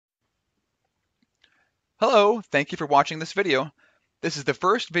Hello, thank you for watching this video. This is the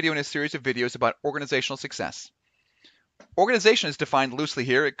first video in a series of videos about organizational success. Organization is defined loosely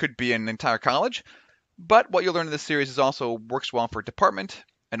here. It could be an entire college, but what you'll learn in this series is also works well for a department,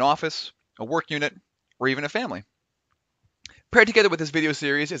 an office, a work unit, or even a family. Paired together with this video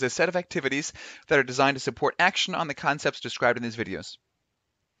series is a set of activities that are designed to support action on the concepts described in these videos.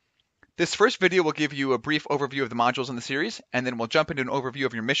 This first video will give you a brief overview of the modules in the series, and then we'll jump into an overview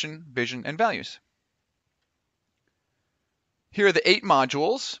of your mission, vision, and values. Here are the 8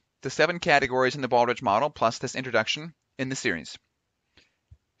 modules, the 7 categories in the Baldrige model, plus this introduction in the series.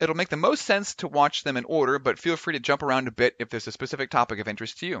 It'll make the most sense to watch them in order, but feel free to jump around a bit if there's a specific topic of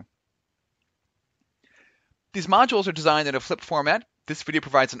interest to you. These modules are designed in a flipped format. This video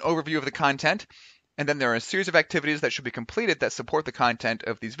provides an overview of the content, and then there are a series of activities that should be completed that support the content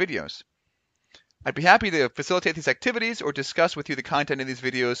of these videos. I'd be happy to facilitate these activities or discuss with you the content in these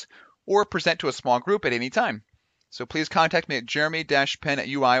videos or present to a small group at any time. So please contact me at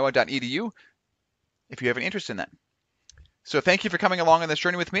jeremy-penn@uiowa.edu if you have an interest in that. So thank you for coming along on this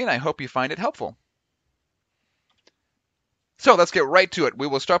journey with me, and I hope you find it helpful. So let's get right to it. We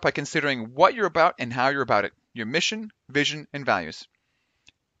will start by considering what you're about and how you're about it, your mission, vision, and values.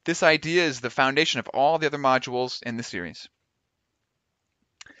 This idea is the foundation of all the other modules in the series.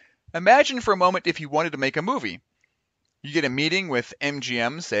 Imagine for a moment if you wanted to make a movie. You get a meeting with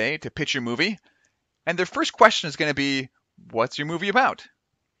MGM, say, to pitch your movie. And their first question is going to be, what's your movie about?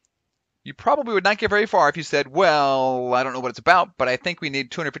 You probably would not get very far if you said, well, I don't know what it's about, but I think we need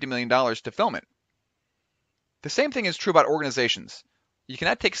 $250 million to film it. The same thing is true about organizations. You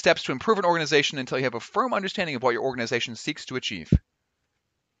cannot take steps to improve an organization until you have a firm understanding of what your organization seeks to achieve.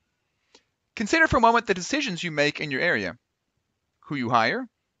 Consider for a moment the decisions you make in your area. Who you hire,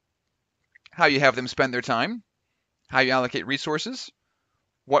 how you have them spend their time, how you allocate resources,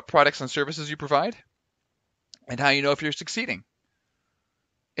 what products and services you provide, and how you know if you're succeeding.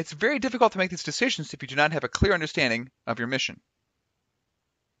 It's very difficult to make these decisions if you do not have a clear understanding of your mission.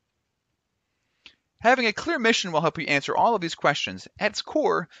 Having a clear mission will help you answer all of these questions. At its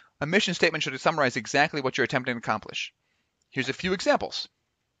core, a mission statement should summarize exactly what you're attempting to accomplish. Here's a few examples.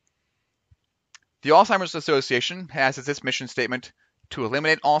 The Alzheimer's Association has as its mission statement to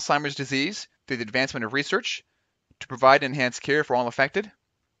eliminate Alzheimer's disease through the advancement of research, to provide enhanced care for all affected,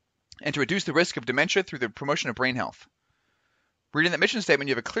 and to reduce the risk of dementia through the promotion of brain health. Reading that mission statement,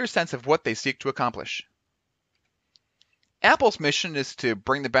 you have a clear sense of what they seek to accomplish. Apple's mission is to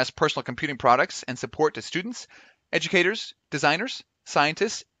bring the best personal computing products and support to students, educators, designers,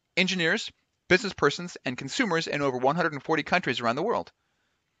 scientists, engineers, business persons, and consumers in over 140 countries around the world.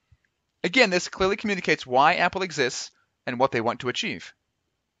 Again, this clearly communicates why Apple exists and what they want to achieve.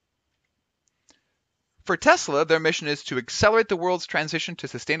 For Tesla, their mission is to accelerate the world's transition to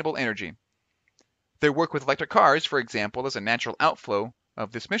sustainable energy. Their work with electric cars, for example, is a natural outflow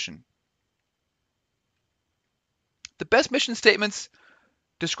of this mission. The best mission statements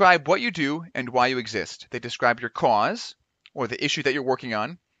describe what you do and why you exist. They describe your cause, or the issue that you're working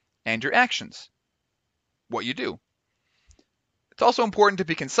on, and your actions, what you do. It's also important to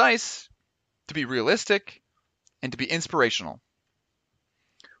be concise, to be realistic, and to be inspirational.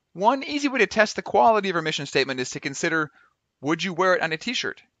 One easy way to test the quality of your mission statement is to consider, would you wear it on a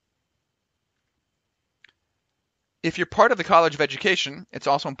t-shirt? If you're part of the College of Education, it's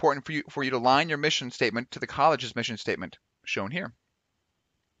also important for you to align your mission statement to the college's mission statement, shown here.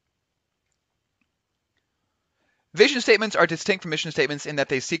 Vision statements are distinct from mission statements in that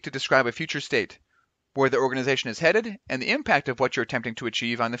they seek to describe a future state, where the organization is headed, and the impact of what you're attempting to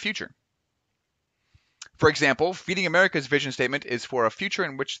achieve on the future. For example, Feeding America's vision statement is for a future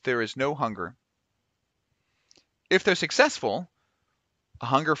in which there is no hunger. If they're successful, a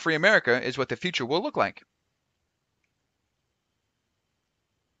hunger-free America is what the future will look like.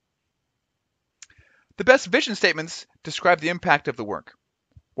 The best vision statements describe the impact of the work.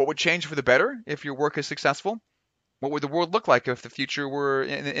 What would change for the better if your work is successful? What would the world look like if the future were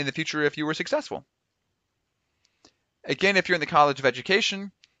in the future if you were successful? Again, if you're in the College of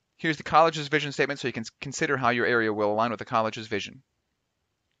Education, here's the college's vision statement so you can consider how your area will align with the college's vision.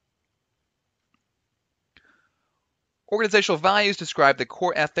 Organizational values describe the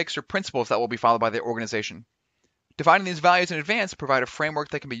core ethics or principles that will be followed by the organization. Defining these values in advance provide a framework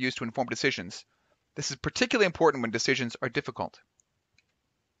that can be used to inform decisions. This is particularly important when decisions are difficult.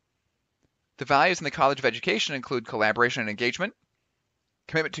 The values in the College of Education include collaboration and engagement,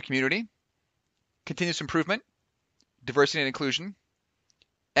 commitment to community, continuous improvement, diversity and inclusion,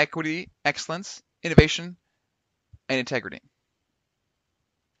 equity, excellence, innovation, and integrity.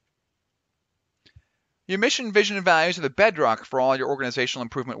 Your mission, vision, and values are the bedrock for all your organizational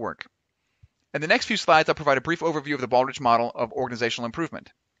improvement work. In the next few slides, I'll provide a brief overview of the Baldrige model of organizational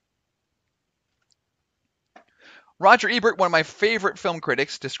improvement. Roger Ebert, one of my favorite film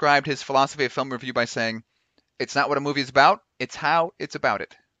critics, described his philosophy of film review by saying, "It's not what a movie is about, it's how it's about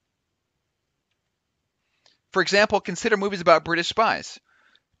it." For example, consider movies about British spies.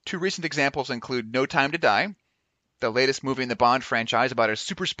 Two recent examples include No Time to Die, the latest movie in the Bond franchise about a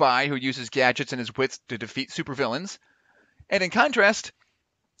super spy who uses gadgets and his wits to defeat supervillains, and in contrast,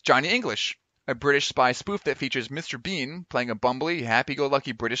 Johnny English, a British spy spoof that features Mr. Bean playing a bumbly,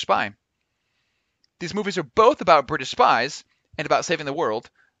 happy-go-lucky British spy. These movies are both about British spies and about saving the world,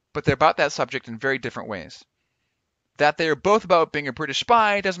 but they're about that subject in very different ways. That they are both about being a British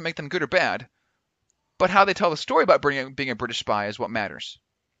spy doesn't make them good or bad, but how they tell the story about being a British spy is what matters.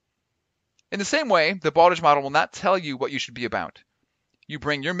 In the same way, the Baldrige model will not tell you what you should be about. You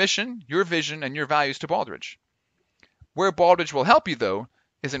bring your mission, your vision, and your values to Baldrige. Where Baldrige will help you, though,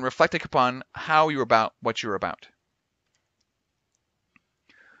 is in reflecting upon how you're about what you're about.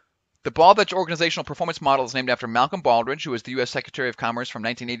 The Baldrige organizational performance model is named after Malcolm Baldrige, who was the U.S. Secretary of Commerce from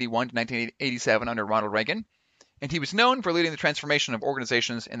 1981 to 1987 under Ronald Reagan, and he was known for leading the transformation of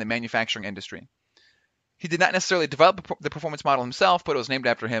organizations in the manufacturing industry. He did not necessarily develop the performance model himself, but it was named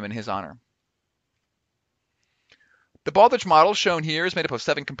after him in his honor. The Baldrige model shown here is made up of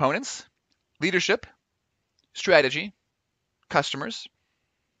 7 components: leadership, strategy, customers,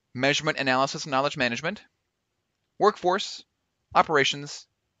 measurement, analysis, and knowledge management, workforce, operations,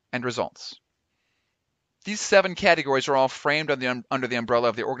 and results. These 7 categories are all framed under the umbrella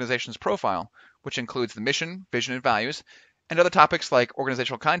of the organization's profile, which includes the mission, vision, and values, and other topics like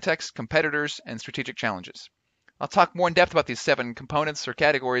organizational context, competitors, and strategic challenges. I'll talk more in depth about these 7 components or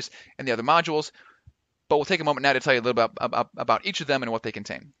categories in the other modules, but we'll take a moment now to tell you a little bit about each of them and what they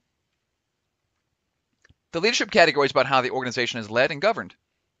contain. The leadership category is about how the organization is led and governed,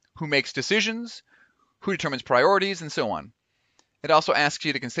 who makes decisions, who determines priorities, and so on. It also asks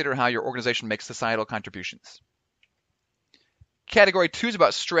you to consider how your organization makes societal contributions. Category 2 is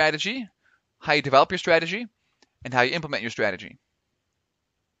about strategy, how you develop your strategy, and how you implement your strategy.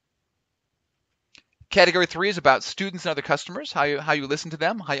 Category 3 is about students and other customers, how you listen to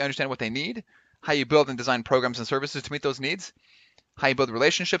them, how you understand what they need, how you build and design programs and services to meet those needs, how you build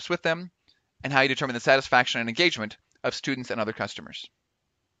relationships with them, and how you determine the satisfaction and engagement of students and other customers.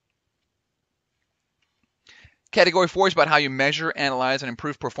 Category 4 is about how you measure, analyze, and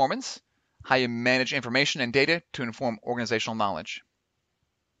improve performance, how you manage information and data to inform organizational knowledge.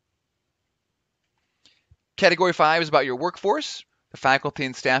 Category 5 is about your workforce, the faculty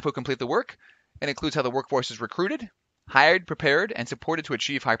and staff who complete the work, and includes how the workforce is recruited, hired, prepared, and supported to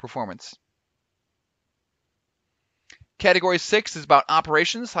achieve high performance. Category 6 is about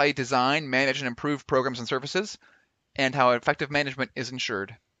operations, how you design, manage, and improve programs and services, and how effective management is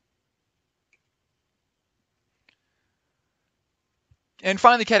ensured. And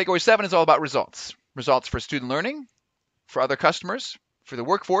finally, Category 7 is all about results. Results for student learning, for other customers, for the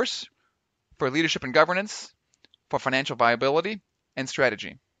workforce, for leadership and governance, for financial viability, and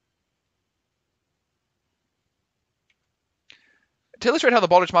strategy. To illustrate how the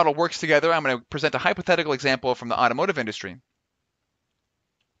Baldrige model works together, I'm going to present a hypothetical example from the automotive industry.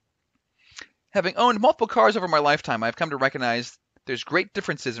 Having owned multiple cars over my lifetime, I've come to recognize there's great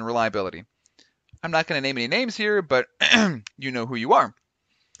differences in reliability. I'm not going to name any names here, but you know who you are.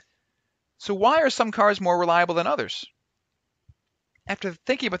 So why are some cars more reliable than others? After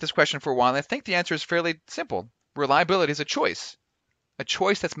thinking about this question for a while, I think the answer is fairly simple. Reliability is a choice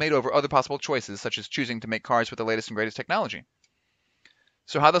that's made over other possible choices, such as choosing to make cars with the latest and greatest technology.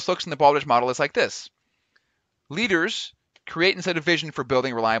 So how this looks in the Baldrige model is like this. Leaders create and set a vision for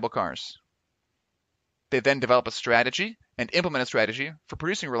building reliable cars. They then develop a strategy and implement a strategy for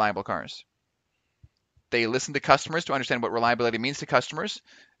producing reliable cars. They listen to customers to understand what reliability means to customers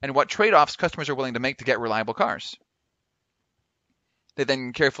and what trade-offs customers are willing to make to get reliable cars. They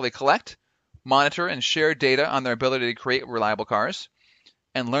then carefully collect, monitor, and share data on their ability to create reliable cars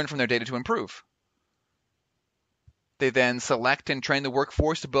and learn from their data to improve. They then select and train the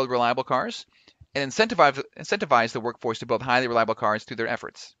workforce to build reliable cars and incentivize the workforce to build highly reliable cars through their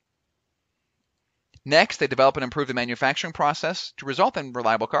efforts. Next, they develop and improve the manufacturing process to result in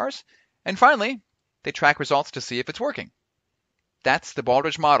reliable cars. And finally, they track results to see if it's working. That's the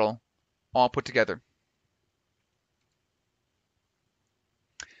Baldrige model, all put together.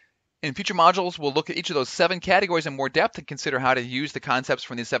 In future modules, we'll look at each of those 7 categories in more depth and consider how to use the concepts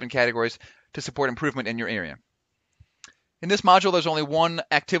from these 7 categories to support improvement in your area. In this module, there's only one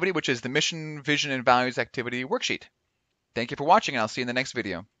activity, which is the Mission, Vision, and Values activity worksheet. Thank you for watching, and I'll see you in the next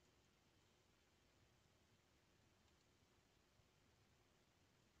video.